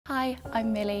Hi,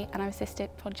 I'm Millie and I'm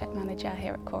Assistant Project Manager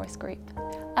here at Chorus Group.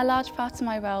 A large part of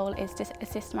my role is to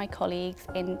assist my colleagues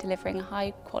in delivering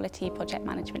high quality project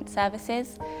management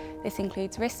services. This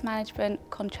includes risk management,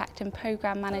 contract and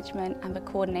programme management and the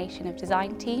coordination of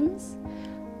design teams.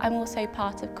 I'm also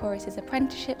part of Chorus's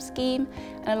apprenticeship scheme,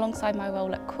 and alongside my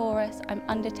role at Chorus, I'm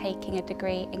undertaking a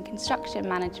degree in construction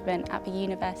management at the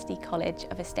University College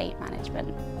of Estate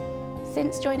Management.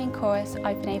 Since joining Chorus,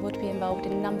 I've been able to be involved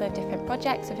in a number of different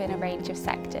projects within a range of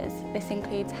sectors. This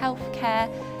includes healthcare,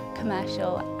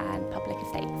 commercial and public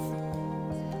estates.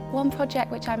 One project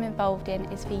which I'm involved in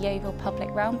is the Yeovil Public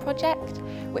Realm project,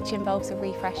 which involves a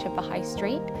refresh of the High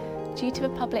Street. Due to the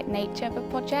public nature of the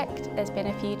project, there's been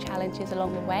a few challenges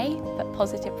along the way, but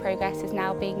positive progress is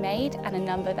now being made and a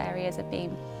number of areas are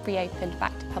being reopened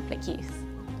back to public use.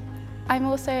 I'm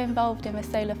also involved in the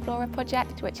Solar Flora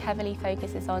project, which heavily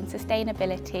focuses on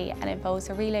sustainability and involves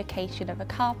a relocation of a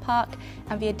car park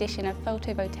and the addition of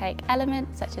photovoltaic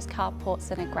elements such as carports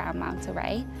and a ground mount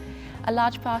array. A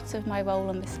large part of my role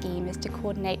on the scheme is to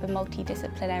coordinate the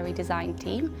multidisciplinary design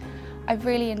team. I've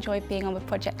really enjoyed being on the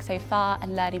project so far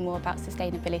and learning more about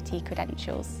sustainability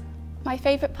credentials. My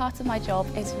favourite part of my job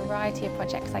is the variety of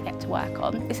projects I get to work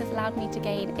on. This has allowed me to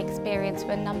gain experience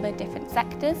with a number of different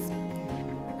sectors.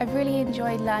 I've really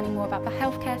enjoyed learning more about the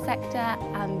healthcare sector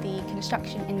and the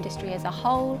construction industry as a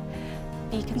whole.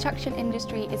 The construction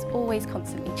industry is always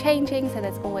constantly changing, so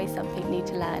there's always something new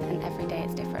to learn and every day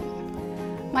is different.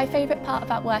 My favourite part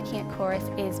about working at Chorus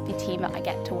is the team that I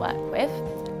get to work with.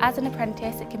 As an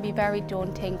apprentice, it can be very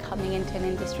daunting coming into an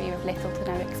industry with little to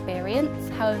no experience.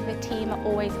 However, the team are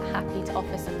always happy to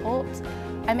offer support.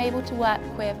 I'm able to work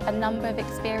with a number of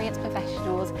experienced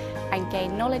professionals and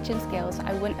gain knowledge and skills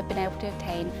I wouldn't have been able to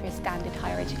obtain through a standard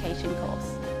higher education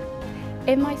course.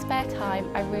 In my spare time,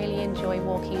 I really enjoy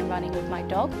walking and running with my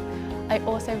dog. I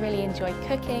also really enjoy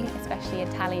cooking, especially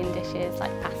Italian dishes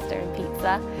like pasta and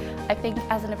pizza. I think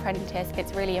as an apprentice,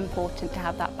 it's really important to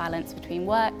have that balance between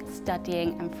work,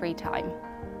 studying and free time.